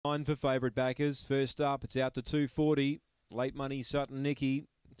For favourite backers. First up, it's out to 240. Late money Sutton Nicky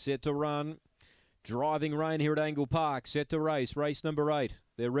set to run. Driving Rain here at Angle Park, set to race. Race number 8.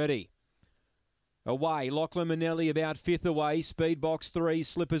 They're ready. Away, Lachlan Manelli about 5th away. Speed box 3,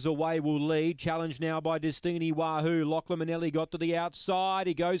 Slippers Away will lead. Challenged now by Destiny Wahoo. Lachlan Manelli got to the outside.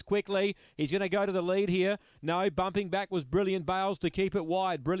 He goes quickly. He's going to go to the lead here. No, bumping back was Brilliant Bales to keep it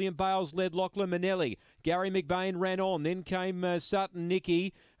wide. Brilliant Bales led Lachlan Manelli. Gary McBain ran on. Then came Sutton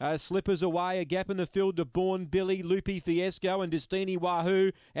Nicky. Slippers Away, a gap in the field to Born Billy, Loopy Fiesco and Destiny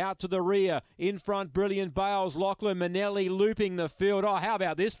Wahoo out to the rear. In front, Brilliant Bales. Lachlan Manelli looping the field. Oh, how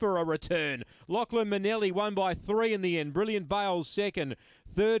about this for a return? Lachlan Manelli won by 3 in the end. Brilliant Bales second.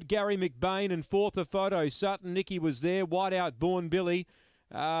 Third, Gary McBain. And fourth, a photo. Sutton Nicky was there. Wide out, Born Billy.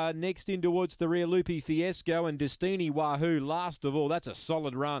 Next in towards the rear, Loopy Fiesco and Destiny Wahoo. Last of all, that's a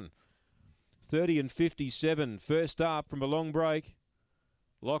solid run. 30 and 57. First up from a long break.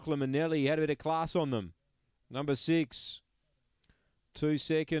 Lachlan Manelli had a bit of class on them. Number 6. 2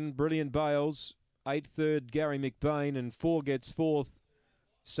 second, Brilliant Bales. 8 third, Gary McBain. And 4 gets 4th,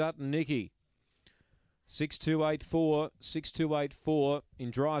 Sutton Nicky. 6284, 6284 in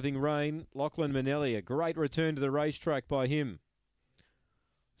Driving Rain. Lachlan Manelli, a great return to the racetrack by him.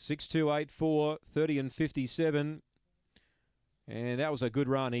 6284, 30 and 57. And that was a good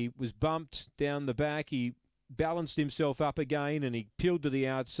run. He was bumped down the back. He balanced himself up again and he peeled to the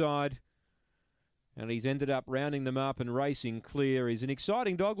outside. And he's ended up rounding them up and racing clear. He's an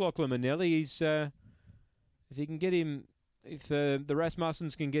exciting dog, Lachlan Manelli. He's, if he can get him, if the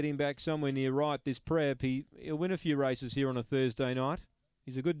Rasmussens can get him back somewhere near right this prep, he'll win a few races here on a Thursday night.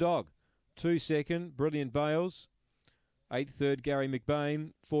 He's a good dog. 2 second, Brilliant Bales. 8 third, Gary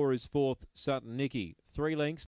McBain. 4 is 4th, Sutton Nicky. 3 lengths.